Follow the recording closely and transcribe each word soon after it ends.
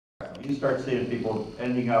You start seeing people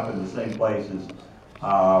ending up in the same places,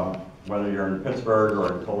 whether you're in Pittsburgh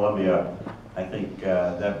or in Columbia. I think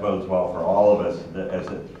that bodes well for all of us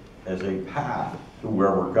as a path to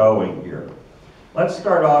where we're going here. Let's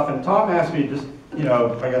start off, and Tom asked me just,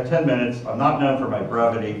 I got 10 minutes. I'm not known for my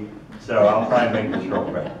brevity, so I'll try and make this real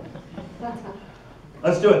quick.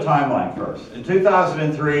 Let's do a timeline first. In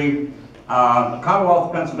 2003, the Commonwealth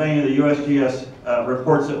of Pennsylvania, the USGS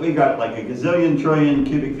reports that we've got like a gazillion trillion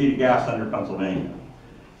cubic feet of gas under Pennsylvania.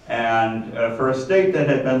 And for a state that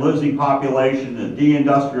had been losing population, the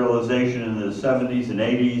deindustrialization in the 70s and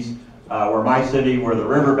 80s, where my city, where the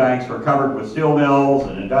riverbanks were covered with steel mills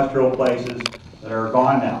and industrial places that are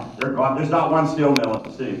gone now. They're gone. There's not one steel mill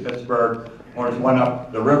in the city of Pittsburgh. Or there's one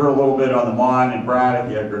up the river a little bit on the Mon in Braddock,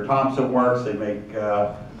 the Edgar Thompson Works. They make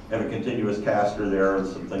have a continuous caster there and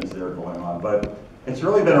some things that are going on. But it's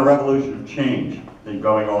really been a revolution of change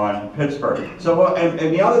going on in Pittsburgh. So, and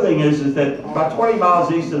the other thing is that about 20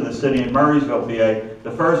 miles east of the city in Murraysville, PA,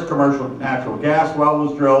 the first commercial natural gas well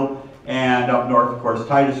was drilled. And up north, of course,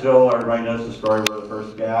 Titusville, everybody knows the story where the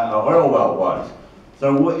first oil well was.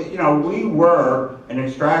 So, we were an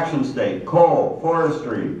extraction state, coal,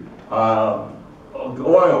 forestry,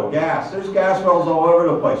 oil, gas. There's gas wells all over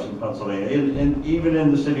the place in Pennsylvania, even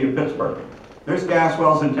in the city of Pittsburgh. There's gas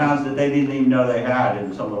wells in towns that they didn't even know they had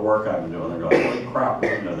in some of the work I've been doing. They're going, holy crap, we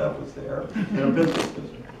didn't know that was there. In a business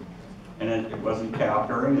district. And it wasn't capped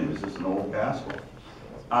or anything, it was just an old gas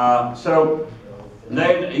well. So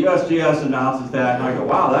then USGS announces that, and I go,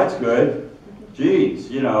 wow, that's good. Geez,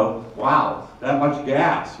 wow, that much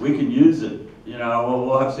gas, we can use it.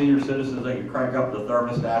 We'll have senior citizens, they can crank up the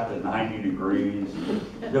thermostat to 90 degrees,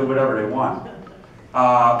 do whatever they want.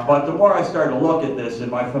 But the more I started to look at this, and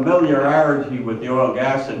my familiarity with the oil and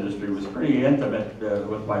gas industry was pretty intimate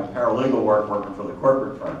with my paralegal work working for the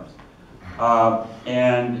corporate firms.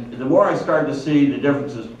 And the more I started to see the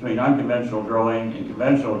differences between unconventional drilling and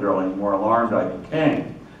conventional drilling, the more alarmed I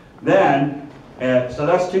became. Then, so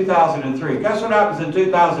that's 2003. Guess what happens in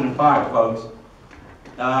 2005, folks?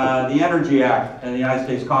 The Energy Act in the United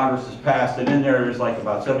States Congress is passed, and in there's like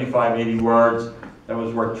about 75, 80 words that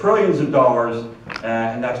was worth trillions of dollars,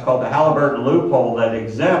 and that's called the Halliburton loophole that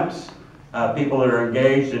exempts people that are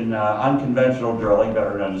engaged in unconventional drilling,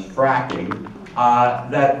 better known as fracking,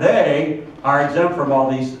 that they are exempt from all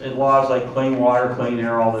these laws like clean water, clean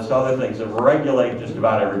air, all this other things that regulate just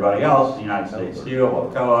about everybody else, the United States Steel,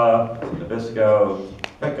 Alcoa, Nabisco,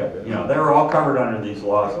 PICA. They're all covered under these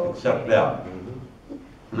laws except them.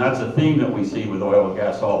 And that's a theme that we see with oil and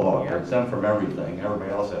gas all along. They're exempt from everything.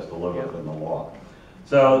 Everybody else has to live within the law.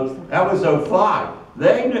 So that was 05.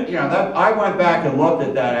 I went back and looked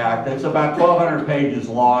at that act. It's about 1,200 pages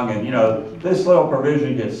long, and this little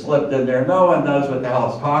provision gets slipped in there. No one knows what the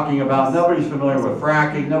hell it's talking about. Nobody's familiar with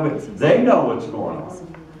fracking. They know what's going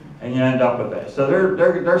on, and you end up with that. So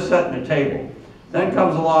they're setting the table. Then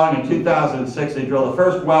comes along in 2006. They drill the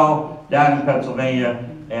first well down in Pennsylvania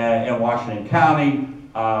in Washington County.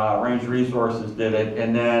 Range Resources did it,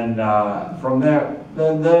 and then from there,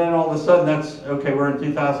 then all of a sudden that's, okay, we're in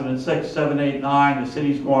 2006, 7, 8, 9, the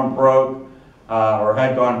city's going broke, or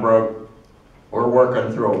had gone broke. We're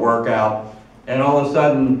working through a workout, and all of a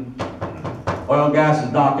sudden, oil and gas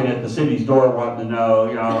is knocking at the city's door wanting to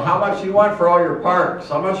know, how much you want for all your parks,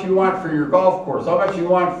 how much you want for your golf course, how much you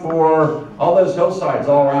want for all those hillsides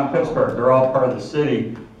all around Pittsburgh. They're all part of the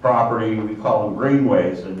city property. We call them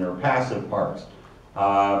greenways, and they're passive parks.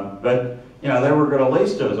 But they were going to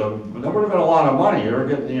lease those. That would have been a lot of money. You were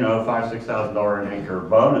getting, $5,000 to $6,000 an acre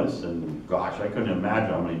bonus, and gosh, I couldn't imagine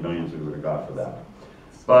how many millions we would have got for that.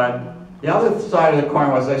 But the other side of the coin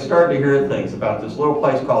was I started to hear things about this little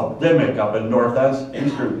place called Dimmick up in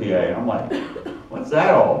northeastern PA, and I'm like, what's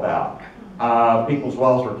that all about? People's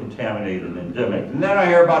wells were contaminated in Dimmick. And then I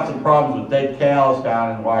hear about some problems with dead cows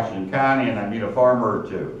down in Washington County, and I meet a farmer or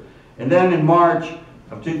two. And then in March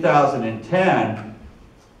of 2010,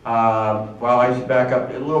 well, I should back up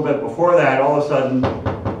a little bit before that. All of a sudden,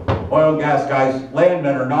 oil and gas guys,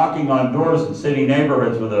 landmen are knocking on doors in city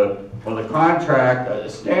neighborhoods with a contract, a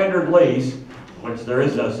standard lease, which there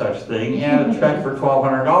is no such thing, and a check for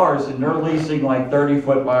 $1,200, and they're leasing like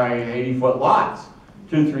 30-foot by 80-foot lots,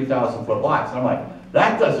 3,000 foot lots. And I'm like,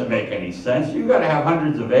 that doesn't make any sense. You've got to have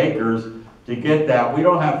hundreds of acres to get that. We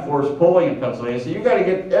don't have forced pooling in Pennsylvania, so you've got to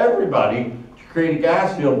get everybody create a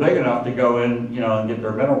gas field big enough to go in, and get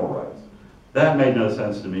their mineral rights. That made no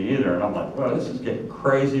sense to me either. And I'm like, well, this is getting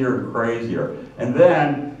crazier and crazier. And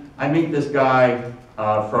then I meet this guy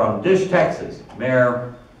from Dish, Texas,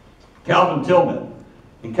 Mayor Calvin Tillman.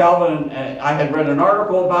 And Calvin, I had read an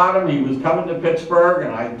article about him. He was coming to Pittsburgh,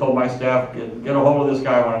 and I told my staff, get a hold of this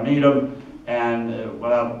guy, I want to meet him. And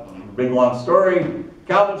without big long story,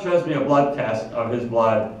 Calvin shows me a blood test of his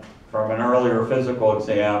blood from an earlier physical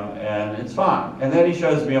exam, and it's fine. And then he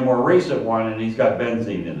shows me a more recent one, and he's got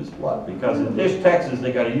benzene in his blood. Because in Dish, Texas,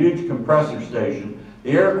 they got a huge compressor station.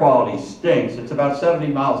 The air quality stinks. It's about 70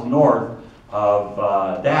 miles north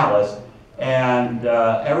of Dallas. And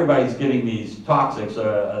everybody's getting these toxics,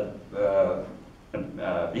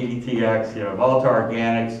 ETX, volatile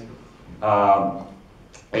organics,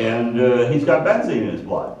 and he's got benzene in his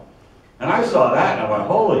blood. And I saw that and I went,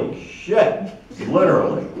 holy shit,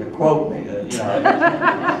 literally, to quote me. I'm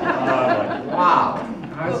like, wow.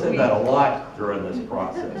 I said that a lot during this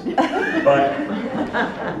process. But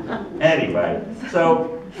anyway,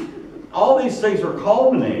 so all these things were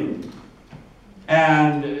culminating.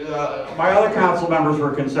 And my other council members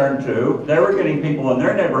were concerned too. They were getting people in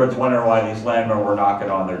their neighborhoods wondering why these landmen were knocking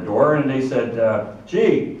on their door. And they said,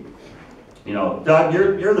 gee, Doug,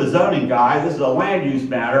 you're the zoning guy. This is a land use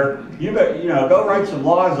matter. You better, go write some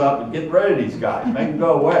laws up and get rid of these guys. Make them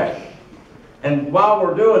go away. And while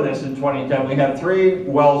we're doing this in 2010, we had 3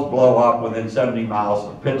 wells blow up within 70 miles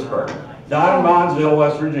of Pittsburgh. Down in Monsville,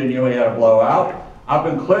 West Virginia, we had a blowout. Up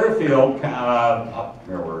in Clearfield, up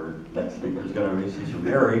here where that speaker's going to be Cecil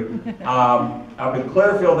Gary, up in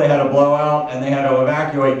Clearfield they had a blowout and they had to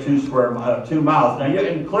evacuate 2 miles. Now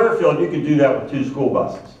in Clearfield you could do that with 2 school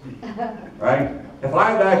buses, right? If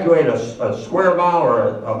I evacuate a square mile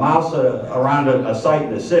or a mile around a site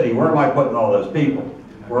in the city, where am I putting all those people?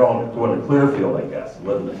 We're all going to Clearfield, I guess,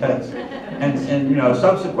 live in the tents. And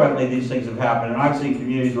subsequently these things have happened, and I've seen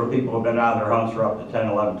communities where people have been out of their homes for up to 10,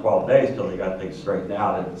 11, 12 days till they got things straightened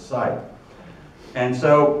out at the site. And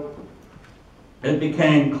so it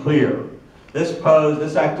became clear. This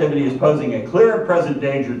activity is posing a clear and present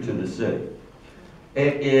danger to the city.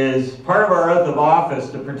 It is part of our oath of office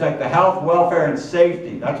to protect the health, welfare, and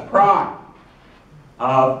safety, that's prime,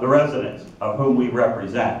 of the residents of whom we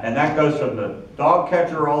represent. And that goes from the dog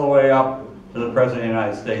catcher all the way up to the President of the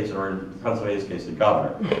United States, or in Pennsylvania's case, the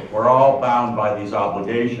governor. We're all bound by these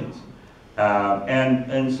obligations.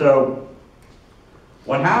 And so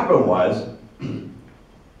what happened was,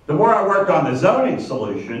 the more I worked on the zoning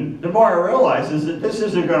solution, the more I realized is that this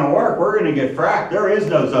isn't going to work. We're going to get fracked. There is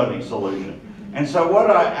no zoning solution. And so what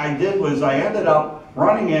I did was I ended up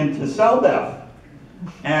running into CELDEF.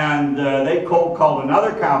 And they cold called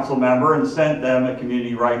another council member and sent them a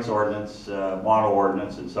community rights ordinance, model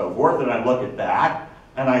ordinance, and so forth. And I look at that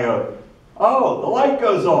and I go, oh, the light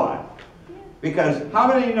goes on. Because how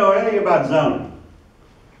many of you know anything about zoning?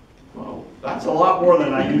 Well, that's a lot more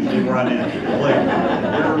than I usually run into.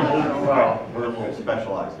 Well, we're a little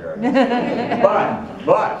specialized here.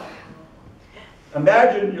 But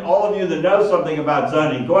imagine all of you that know something about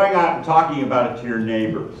zoning going out and talking about it to your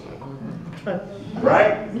neighbors.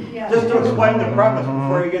 Right? Yeah. Just to explain the premise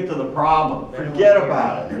before you get to the problem. Forget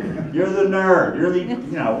about it. You're the nerd. You're the,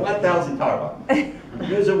 what the hell's he talking about?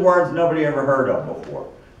 Using words nobody ever heard of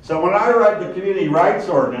before. So when I write the community rights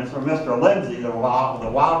ordinance from Mr. Lindsay, the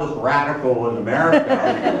wildest radical in America,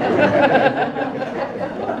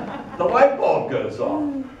 the light bulb goes off.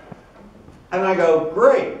 And I go,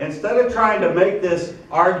 great, instead of trying to make this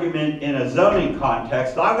argument in a zoning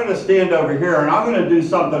context, I'm going to stand over here and I'm going to do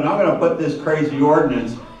something. I'm going to put this crazy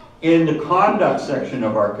ordinance in the conduct section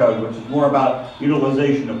of our code, which is more about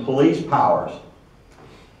utilization of police powers.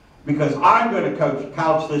 Because I'm going to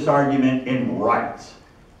couch this argument in rights.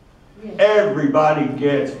 Yes. Everybody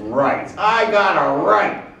gets rights. I got a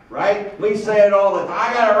right. Right? We say it all the time.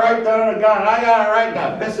 I got a right to own a gun. I got a right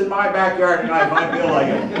to piss in my backyard tonight if I feel like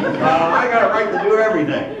it. I got a right to do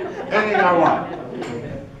everything. Anything I want.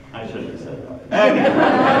 I shouldn't have said that.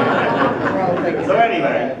 Anyway. So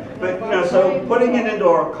anyway, but so putting it into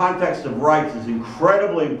a context of rights is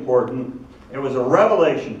incredibly important. It was a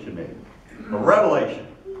revelation to me. A revelation.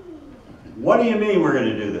 What do you mean we're going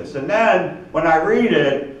to do this? And then when I read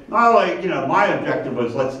it, my objective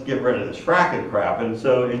was let's get rid of this fracking crap, and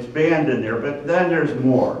so it's banned in there, but then there's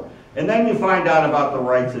more. And then you find out about the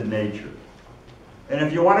rights of nature. And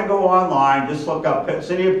if you want to go online, just look up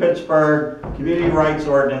City of Pittsburgh Community Rights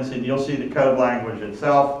Ordinance, and you'll see the code language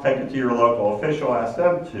itself. Take it to your local official, ask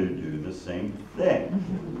them to do the same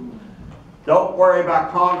thing. Don't worry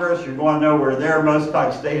about Congress, you're going nowhere there. Most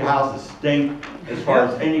times state houses stink as far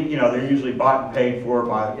as any, they're usually bought and paid for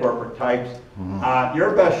by corporate types.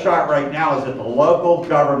 Your best shot right now is at the local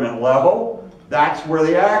government level, That's where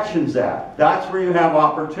the action's at. That's where you have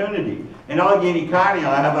opportunity. In Allegheny County,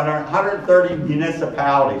 I have 130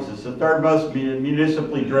 municipalities. It's the third most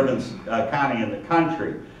municipally driven county in the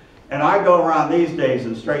country. And I go around these days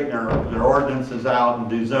and straighten their ordinances out and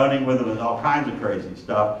do zoning with them and all kinds of crazy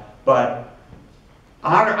stuff. But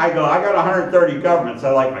I got 130 governments,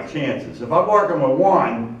 I like my chances. If I'm working with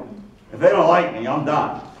one, if they don't like me, I'm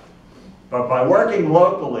done. But by working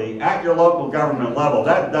locally, at your local government level,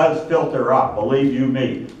 that does filter up, believe you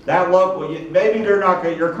me. That local, maybe they're not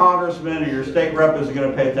going, your congressman or your state rep isn't going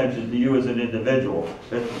to pay attention to you as an individual.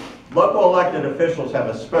 But local elected officials have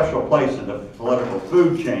a special place in the political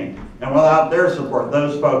food chain, and without their support,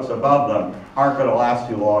 those folks above them aren't going to last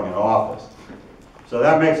too long in office. So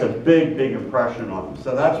that makes a big, big impression on them.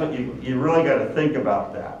 So that's what you really got to think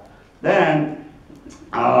about that. Then,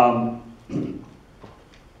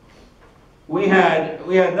 we had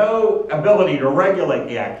no ability to regulate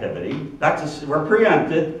the activity. We're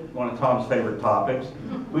preempted, one of Tom's favorite topics.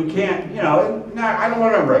 We can't, you know, I don't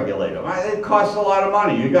want to regulate them. It costs a lot of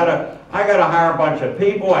money. I gotta hire a bunch of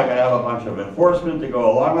people. I gotta have a bunch of enforcement to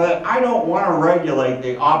go along with it. I don't want to regulate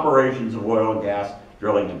the operations of oil and gas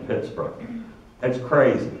drilling in Pittsburgh. It's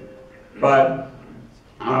crazy. But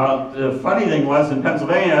the funny thing was, in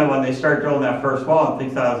Pennsylvania, when they started drilling that first well in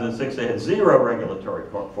 2006, they had zero regulatory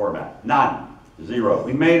format. None. Zero.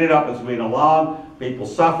 We made it up as we went along. People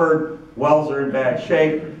suffered. Wells are in bad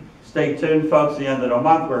shape. Stay tuned, folks. At the end of the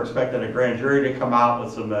month, we're expecting a grand jury to come out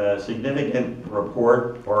with some significant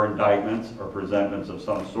report or indictments or presentments of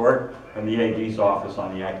some sort from the AG's office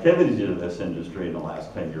on the activities of this industry in the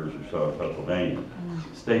last 10 years or so in Pennsylvania.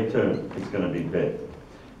 Stay tuned. It's going to be big.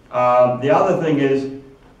 The other thing is,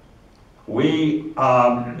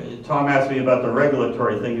 Tom asked me about the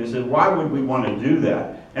regulatory thing. He said, why would we want to do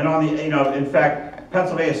that? And on the, in fact,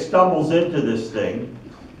 Pennsylvania stumbles into this thing.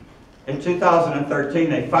 In 2013,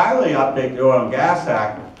 they finally update the Oil and Gas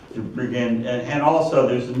Act to begin, and also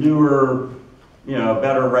there's newer,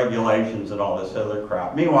 better regulations and all this other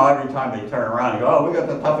crap. Meanwhile, every time they turn around and go, oh, we got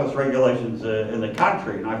the toughest regulations in the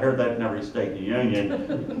country, and I've heard that in every state in the union,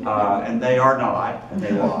 and they are not, and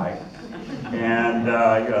they lie. And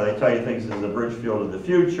they tell you things is the bridge field of the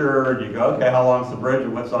future, and you go, okay, how long's the bridge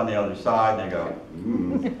and what's on the other side? And they go,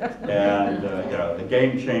 And the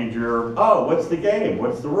game changer, oh, what's the game?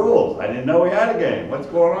 What's the rules? I didn't know we had a game. What's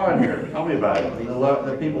going on here? Tell me about it.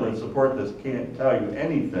 The people that support this can't tell you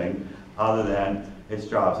anything other than it's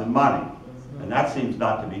jobs and money. And that seems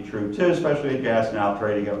not to be true too, especially with gas now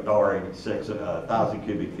trading at $1.86 a 1,000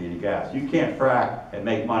 cubic feet of gas. You can't frack and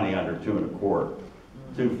make money under $2.25,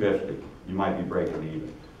 $2.50. You might be breaking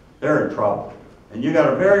even. They're in trouble. And you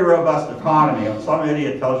got a very robust economy, and some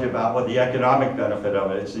idiot tells you about what the economic benefit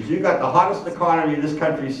of it is. You got the hottest economy this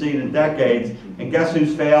country's seen in decades, and guess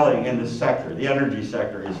who's failing in this sector? The energy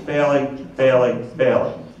sector is failing, failing,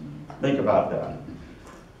 failing. Think about that.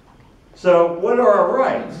 So what are our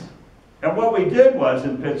rights? And what we did was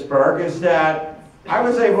in Pittsburgh is that I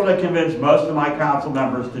was able to convince most of my council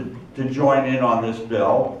members to join in on this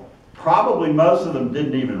bill. Probably most of them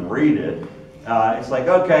didn't even read it. It's like,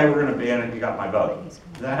 okay, we're going to ban it, you got my vote.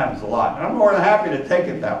 That happens a lot. And I'm more than happy to take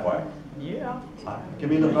it that way. Yeah. Give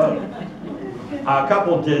me the vote. A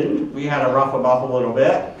couple didn't. We had to rough them up a little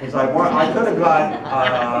bit. Because I could have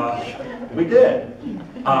got, we did.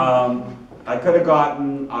 I could have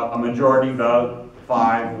gotten a majority vote.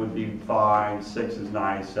 5 would be fine, 6 is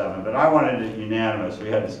nice, 7. But I wanted it unanimous. We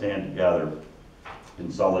had to stand together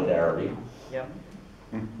in solidarity. Yep.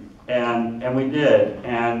 And we did.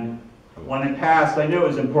 And when it passed, I knew it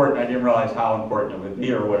was important. I didn't realize how important it would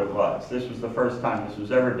be or what it was. This was the first time this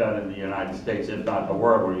was ever done in the United States, if not the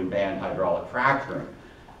world, where you banned hydraulic fracturing.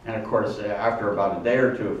 And of course, after about a day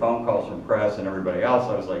or two of phone calls from press and everybody else,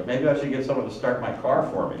 I was like, maybe I should get someone to start my car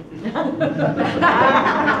for me.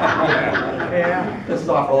 Yeah. Pissed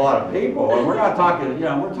off a lot of people. And we're not talking,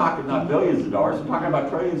 we're talking not billions of dollars, we're talking about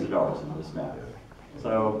trillions of dollars in this matter.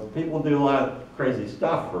 So people do a lot of crazy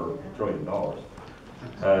stuff for $1 trillion.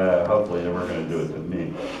 Hopefully they weren't going to do it to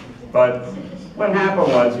me. But what happened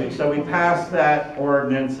was, so we passed that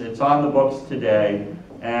ordinance, it's on the books today,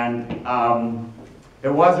 and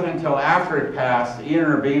it wasn't until after it passed, Ian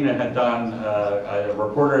Urbina had done, a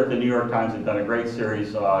reporter at the New York Times had done a great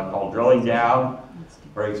series called Drilling Down,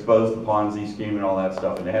 where he exposed the Ponzi scheme and all that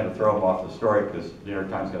stuff, and they had to throw him off the story because the New York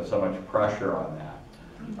Times got so much pressure on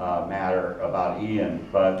that matter about Ian.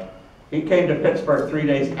 But he came to Pittsburgh 3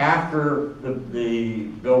 days after the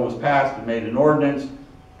bill was passed and made an ordinance,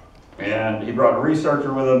 and he brought a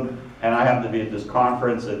researcher with him, and I happened to be at this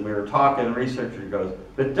conference, and we were talking, and the researcher goes,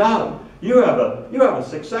 but Doug, you have a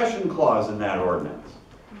succession clause in that ordinance.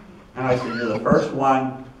 And I said, you're the first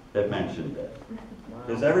one that mentioned it.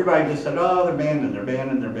 Because everybody just said, oh, they're banning, they're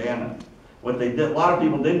banning, they're banning. What they did, a lot of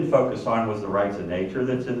people didn't focus on was the rights of nature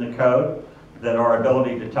that's in the code, that our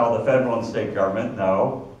ability to tell the federal and state government,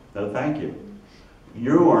 no, no thank you.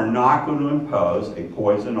 You are not going to impose a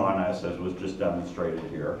poison on us, as was just demonstrated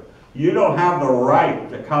here. You don't have the right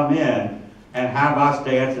to come in and have us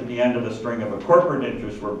dance at the end of a string of a corporate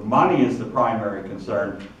interest where money is the primary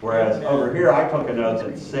concern, whereas over here I took a note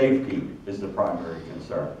that safety is the primary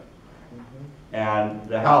concern. And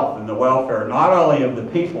the health and the welfare, not only of the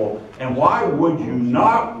people, and why would you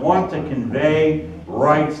not want to convey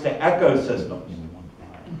rights to ecosystems?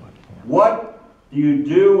 What do you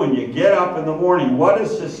do when you get up in the morning? What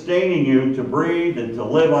is sustaining you to breathe and to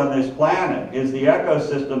live on this planet is the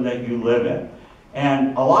ecosystem that you live in.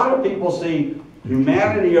 And a lot of people see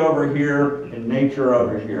humanity over here and nature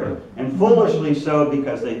over here. And foolishly so,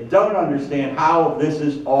 because they don't understand how this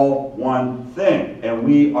is all one thing. And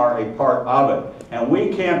we are a part of it. And we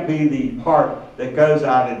can't be the part that goes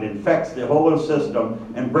out and infects the whole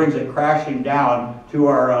system and brings it crashing down to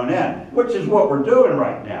our own end, which is what we're doing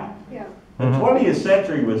right now. Yeah. The 20th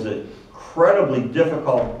century was an incredibly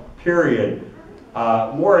difficult period.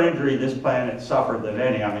 More injury this planet suffered than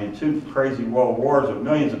any. I mean, 2 crazy world wars with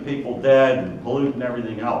millions of people dead and polluting and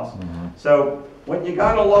everything else. So what you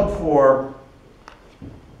got to look for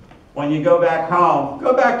when you go back home,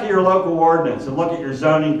 go back to your local ordinance and look at your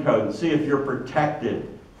zoning code and see if you're protected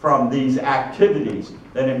from these activities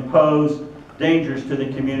that impose dangers to the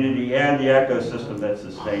community and the ecosystem that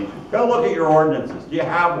sustains you. Go look at your ordinances. Do you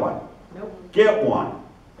have one? Nope. Get one.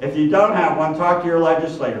 If you don't have one, talk to your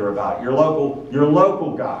legislator about it, your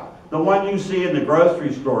local guy, the one you see in the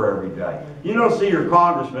grocery store every day. You don't see your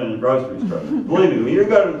congressman in the grocery store. Believe me, when you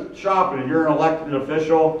go to shopping and you're an elected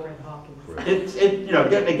official, you know,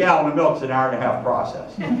 getting a gallon of milk's an 1.5 hour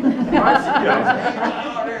process. They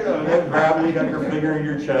grab you, you got your finger in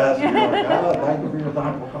your chest, and you're like, oh, thank you for your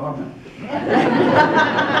thoughtful comment.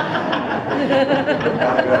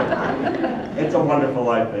 It's a wonderful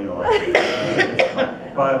life being elected.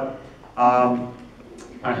 But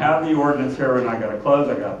I have the ordinance here, and I got to close.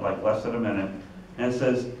 I got like less than a minute, and it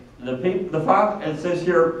says it says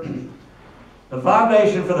here, the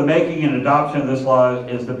foundation for the making and adoption of this law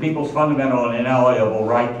is the people's fundamental and inalienable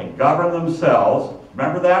right to govern themselves.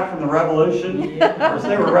 Remember that from the Revolution? Of course,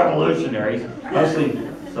 they were revolutionaries, mostly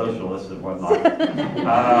socialists and whatnot.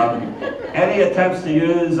 Any attempts to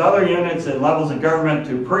use other units and levels of government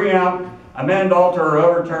to preempt, amend, alter, or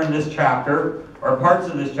overturn this chapter or parts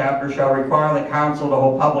of this chapter shall require the council to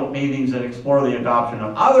hold public meetings and explore the adoption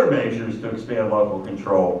of other measures to expand local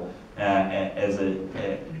control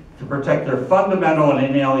to protect their fundamental and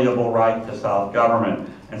inalienable right to self-government,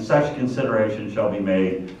 and such consideration shall be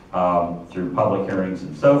made through public hearings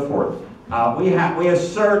and so forth. We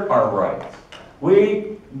assert our rights.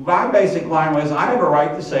 My basic line was, I have a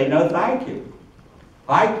right to say no thank you.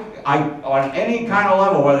 On any kind of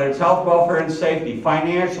level, whether it's health, welfare, and safety,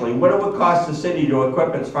 financially, what it would cost the city to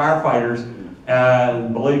equip its firefighters,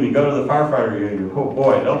 and believe me, go to the firefighter union, oh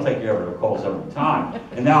boy, they'll take you over the coals every time.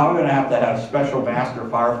 And now I'm going to have special master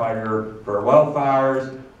firefighter for well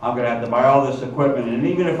fires. I'm going to have to buy all this equipment, and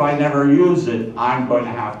even if I never use it, I'm going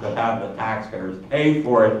to have the taxpayers pay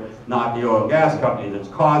for it, not the oil and gas company that's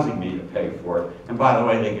causing me to pay for it. And by the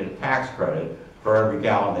way, they get a tax credit for every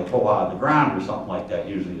gallon they pull out of the ground or something like that,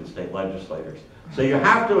 usually the state legislators. So you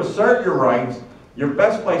have to assert your rights. Your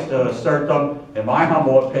best place to assert them, in my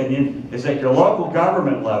humble opinion, is at your local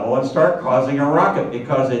government level and start causing a ruckus,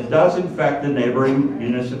 because it does infect the neighboring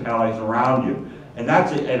municipalities around you. And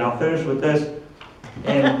that's it, and I'll finish with this.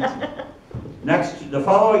 And the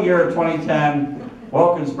following year, 2010,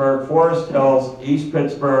 Wilkinsburg, Forest Hills, East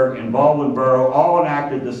Pittsburgh, and Baldwin Borough all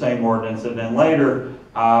enacted the same ordinance, and then later,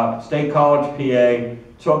 State College, PA,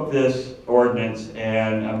 took this ordinance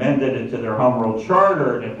and amended it to their home rule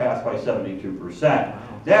charter, and it passed by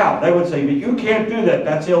 72%. Now, they would say, but you can't do that,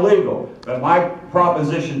 that's illegal. But my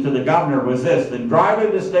proposition to the governor was this: then drive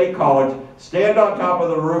into State College, stand on top of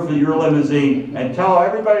the roof of your limousine, and tell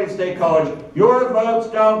everybody at State College, your votes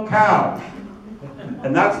don't count.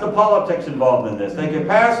 And that's the politics involved in this. They can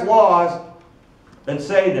pass laws that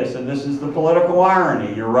say this, and this is the political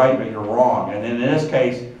irony. You're right, but you're wrong. And in this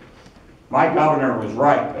case, my governor was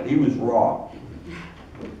right, but he was wrong.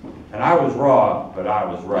 And I was wrong, but I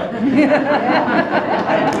was right.